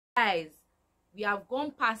Guys, we have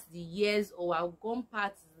gone past the years, or we have gone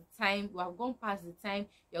past the time. We have gone past the time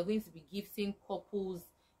you're going to be gifting couples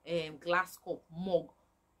glass cup mug.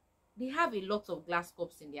 They have a lot of glass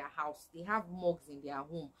cups in their house. They have mugs in their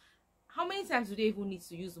home. How many times do they even need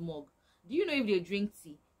to use mug? Do you know if they drink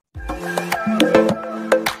tea?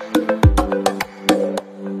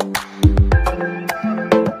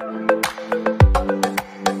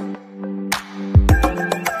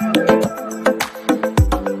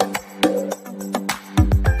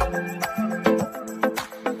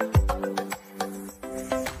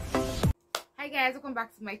 Hi guys, welcome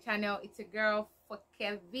back to my channel. It's a girl for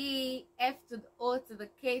Kevi, F to the O to the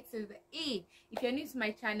K to the E. If you're new to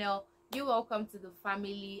my channel, you're welcome to the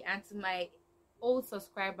family, and to my old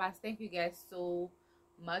subscribers, thank you guys so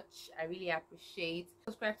much. I really appreciate.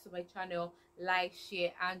 Subscribe to my channel, like,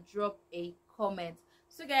 share, and drop a comment.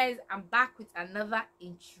 So guys, I'm back with another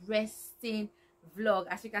interesting vlog.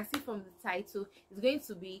 As you can see from the title, it's going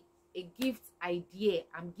to be a gift idea.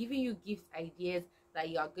 I'm giving you gift ideas that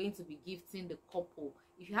you are going to be gifting the couple.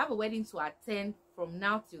 If you have a wedding to attend from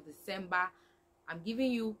now till December, I'm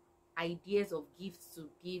giving you ideas of gifts to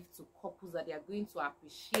give to couples that they are going to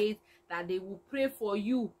appreciate, that they will pray for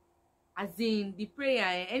you, as in the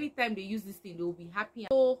prayer. Anytime they use this thing, they will be happy.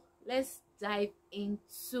 So let's dive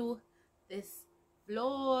into this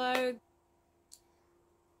vlog.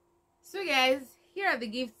 So guys, here are the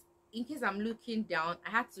gifts. In case I'm looking down,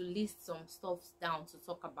 I had to list some stuff down to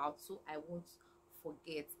talk about, so I won't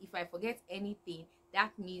forget. If I forget anything,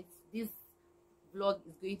 that means this vlog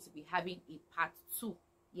is going to be having a part 2.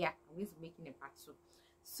 Yeah, I'm going to be making a part 2.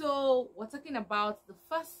 So we're talking about the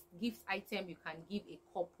first gift item you can give a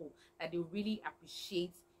couple that they really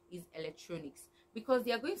appreciate is electronics, because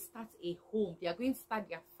they are going to start a home, they are going to start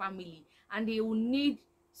their family, and they will need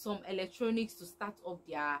some electronics to start up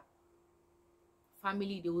their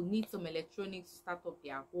family. They will need some electronics to start up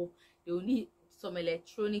their home. They will need some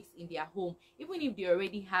electronics in their home. Even if they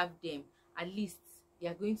already have them, at least they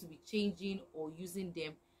are going to be changing or using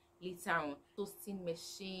them later on. Toasting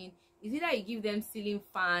machine is either you give them ceiling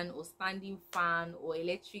fan or standing fan or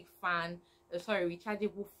electric fan,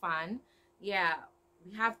 rechargeable fan. Yeah,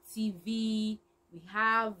 we have TV, we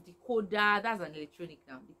have decoder. That's an electronic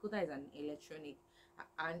now. Decoder is an electronic,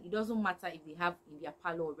 and it doesn't matter if they have in their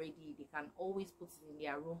parlor already, they can always put it in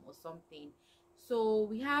their room or something. So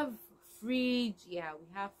we have fridge. Yeah, we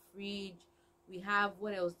have fridge. We have,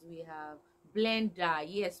 what else do we have? Blender.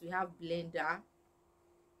 Yes, we have blender.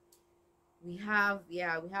 We have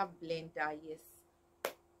blender. Yes,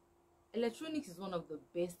 electronics is one of the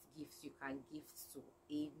best gifts you can gift to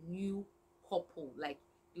a new couple. Like,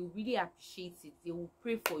 they will really appreciate it. They will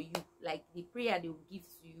pray for you. Like, the prayer they will give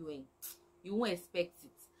to you, and you won't expect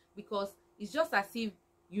it, because it's just as if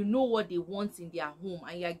you know what they want in their home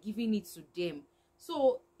and you are giving it to them.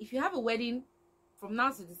 So if you have a wedding from now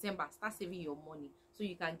to December, start saving your money so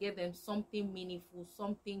you can get them something meaningful,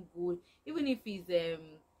 something good. Even if it's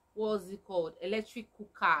what's it called, electric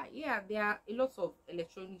cooker. Yeah, there are a lot of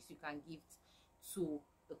electronics you can gift to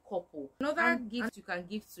the couple. Another gift you can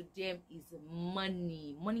give to them is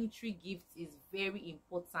money. Monetary gifts is very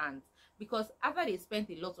important, because after they spent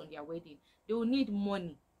a lot on their wedding, they will need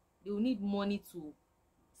money. They will need money to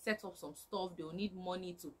set up some stuff. They will need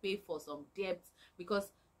money to pay for some debts,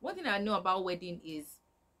 because one thing I know about wedding is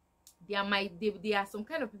there are some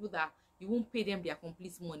kind of people that you won't pay them their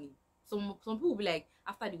complete money. Some people will be like,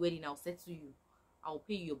 after the wedding, I'll settle you, I'll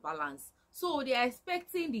pay you your balance. So they are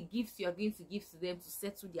expecting the gifts you are going to give to them to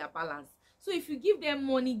settle their balance. So if you give them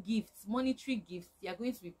money gifts, monetary gifts, they are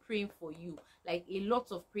going to be praying for you. Like, a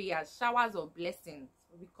lot of prayers, showers of blessings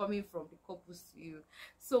will be coming from the couples to you.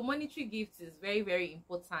 So monetary gifts is very, very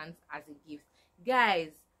important as a gift. Guys,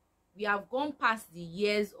 we have gone past the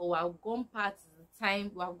years, or we have gone past the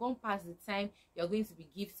time you're going to be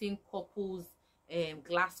gifting couples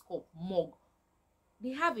glass cup mug.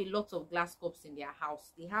 They have a lot of glass cups in their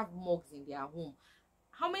house. They have mugs in their home.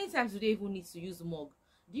 How many times do they even need to use mug?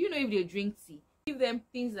 Do you know if they drink tea? Give them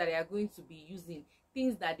things that they are going to be using,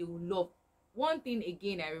 things that they will love. One thing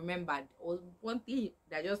again I remembered, or one thing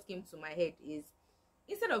that just came to my head, is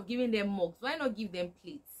instead of giving them mugs, why not give them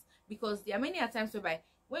plates? Because there are many times whereby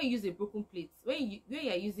when you use a broken plate, when you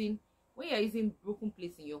are using broken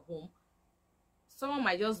plates in your home, someone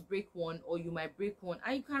might just break one, or you might break one,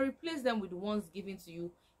 and you can replace them with the ones given to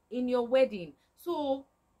you in your wedding. So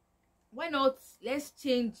why not, let's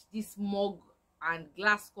change this mug and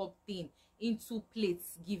glass cup thing into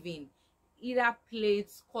plates giving, either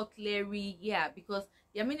plates, cutlery. Yeah, because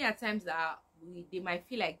there are many times that they might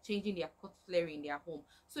feel like changing their cutlery in their home.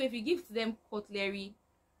 So if you give to them cutlery,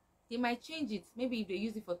 They might change it. Maybe if they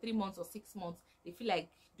use it for 3 months or 6 months, they feel like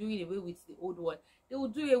doing away with the old one, they will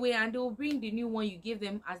do away and they will bring the new one you gave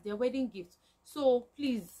them as their wedding gift. So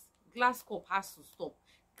please, glass cup has to stop.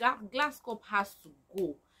 Glass cup has to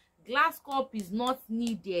go. Glass cup is not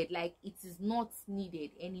needed. Like, it is not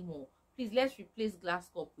needed anymore. Please, let's replace glass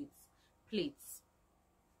cup with plates.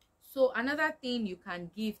 So another thing you can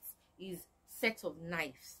gift is set of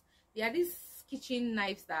knives. There are these kitchen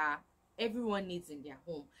knives that everyone needs in their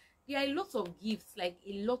home. There are a lot of gifts, like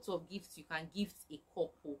a lot of gifts you can gift a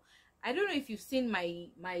couple. I don't know if you've seen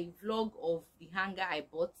my vlog of the hanger I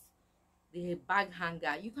bought, the bag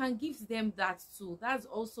hanger. You can gift them that too. That's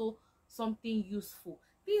also something useful.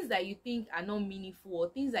 Things that you think are not meaningful or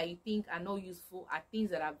things that you think are not useful are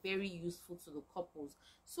things that are very useful to the couples.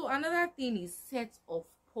 So another thing is set of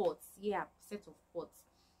pots. Yeah, set of pots.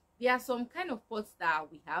 There are some kind of pots that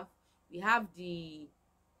we have. We have the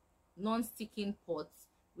non-sticking pots,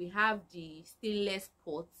 we have the stainless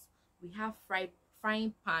pots, we have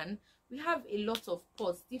frying pan. We have a lot of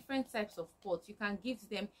pots, different types of pots. You can give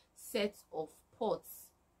them sets of pots.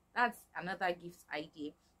 That's another gift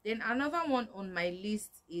idea. Then another one on my list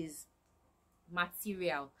is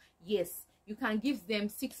material. Yes, you can give them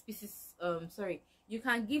 6 pieces, you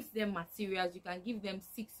can give them materials. You can give them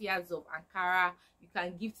 6 yards of Ankara. You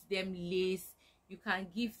can gift them lace. You can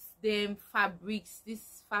gift them fabrics,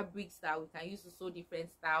 these fabrics that we can use to sew different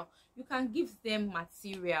style. You can give them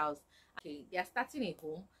materials. Okay, they are starting a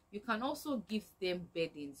home. You can also give them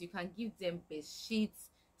beddings. You can give them bed sheets,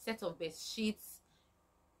 set of bed sheets.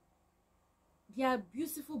 There are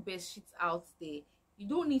beautiful bed sheets out there. You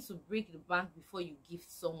don't need to break the bank before you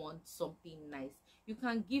gift someone something nice. You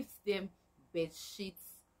can gift them bed sheets,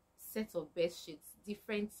 set of bed sheets,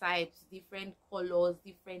 different types, different colors,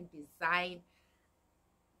 different design.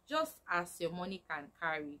 Just as your money can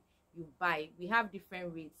carry, you buy. We have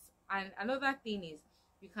different rates. And another thing is,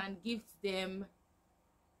 you can gift them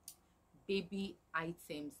baby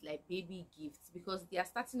items, like baby gifts, because they are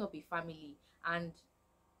starting up a family, and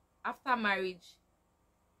after marriage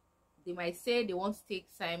they might say they want to take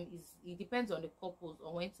time. It depends on the couples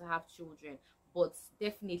on when to have children, but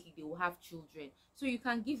definitely they will have children. So you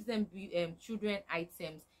can give them children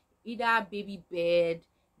items, either baby bed,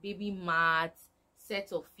 baby mat,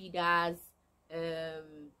 set of feeders,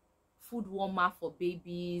 food warmer for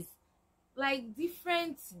babies, like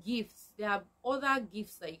different gifts. There are other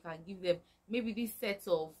gifts that you can give them. Maybe this set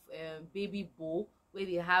of baby bowl where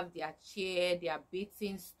they have their chair, their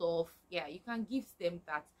bathing stuff. Yeah, you can gift them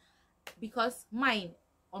that. Because mine,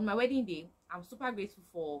 on my wedding day, I'm super grateful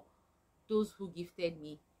for those who gifted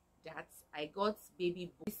me that. I got baby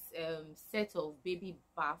bowl, this set of baby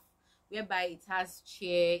bath, whereby it has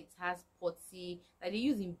chair, it has potty that they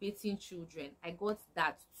use in bathing children. I got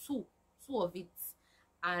that two of it,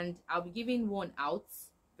 and I'll be giving one out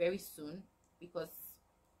very soon because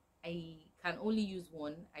I can only use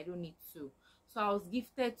one. I don't need two. So I was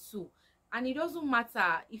gifted two, and it doesn't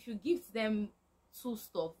matter if you gift them two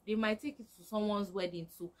stuff. They might take it to someone's wedding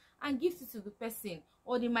too and gift it to the person,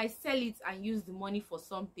 or they might sell it and use the money for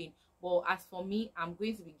something. But as for me, I'm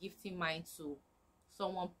going to be gifting mine to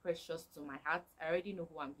someone precious to my heart. I already know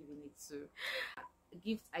who I'm giving it to.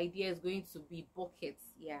 Gift idea is going to be buckets.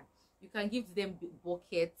 Yeah, you can give them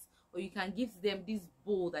buckets, or you can give them this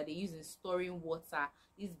bowl that they use in storing water,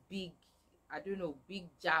 this big, I don't know, big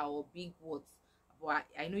jar or big what, but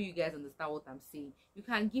I know you guys understand what I'm saying. You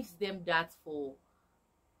can give them that for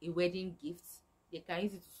a wedding gift. They can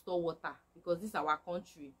use it to store water, because this is our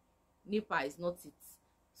country. NEPA is not it.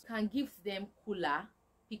 So you can give them cooler,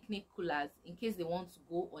 picnic coolers, in case they want to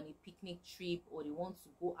go on a picnic trip, or they want to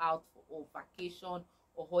go out for vacation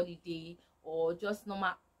or holiday, or just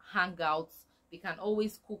normal hangouts. They can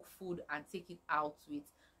always cook food and take it out with.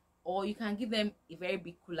 Or you can give them a very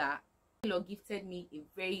big cooler. My Lord gifted me a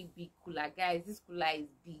very big cooler. Guys, this cooler is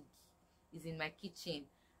big. It's in my kitchen.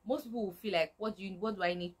 Most people will feel like, what do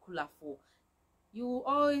I need cooler for? You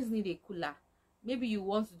always need a cooler. Maybe you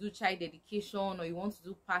want to do child dedication, or you want to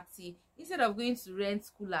do party. Instead of going to rent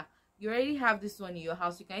cooler, you already have this one in your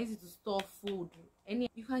house. You can use it to store food.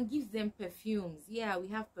 You can give them perfumes. Yeah, we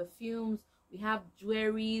have perfumes. We have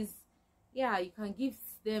jewelries. Yeah, you can give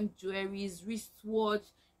them jewelries, wristwatch.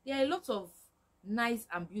 There are a lot of nice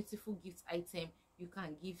and beautiful gift items you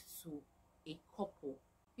can give to a couple.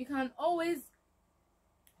 You can always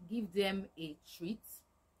give them a treat,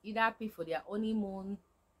 either pay for their honeymoon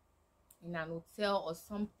in an hotel or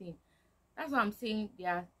something. That's what I'm saying. There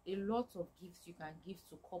are a lot of gifts you can give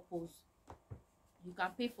to couples. You can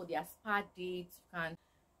pay for their spa dates.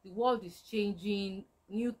 The world is changing,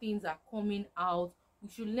 new things are coming out. We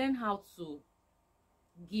should learn how to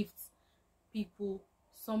gift people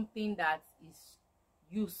something that is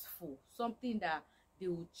useful, something that they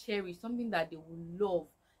will cherish, something that they will love.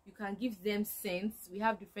 You can give them scents. We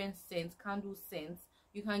have different scents, candle scents.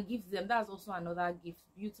 You can give them. That's also another gift,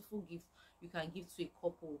 beautiful gift you can give to a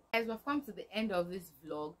couple. Guys, we've come to the end of this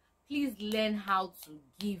vlog. Please learn how to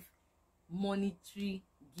give monetary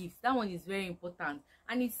gifts. That one is very important,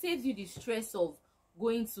 and it saves you the stress of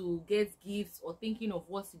going to get gifts or thinking of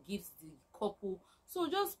what to give the couple. So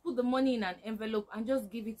just put the money in an envelope and just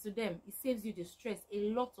give it to them. It saves you the stress, a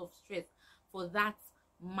lot of stress for that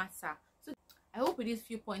matter. So I hope with these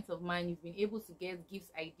few points of mine you've been able to get gifts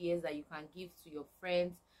ideas that you can give to your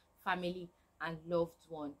friends, family and loved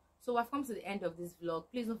one. So I've come to the end of this vlog.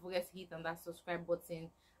 Please don't forget to hit on that subscribe button,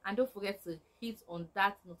 and don't forget to hit on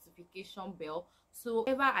that notification bell, so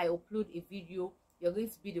whenever I upload a video, you're going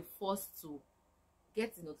to be the first to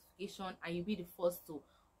get the notification, and you'll be the first to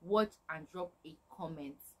watch and drop a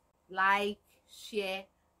comment. Like, share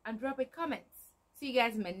and drop a comment. See you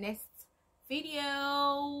guys in my next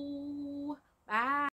video.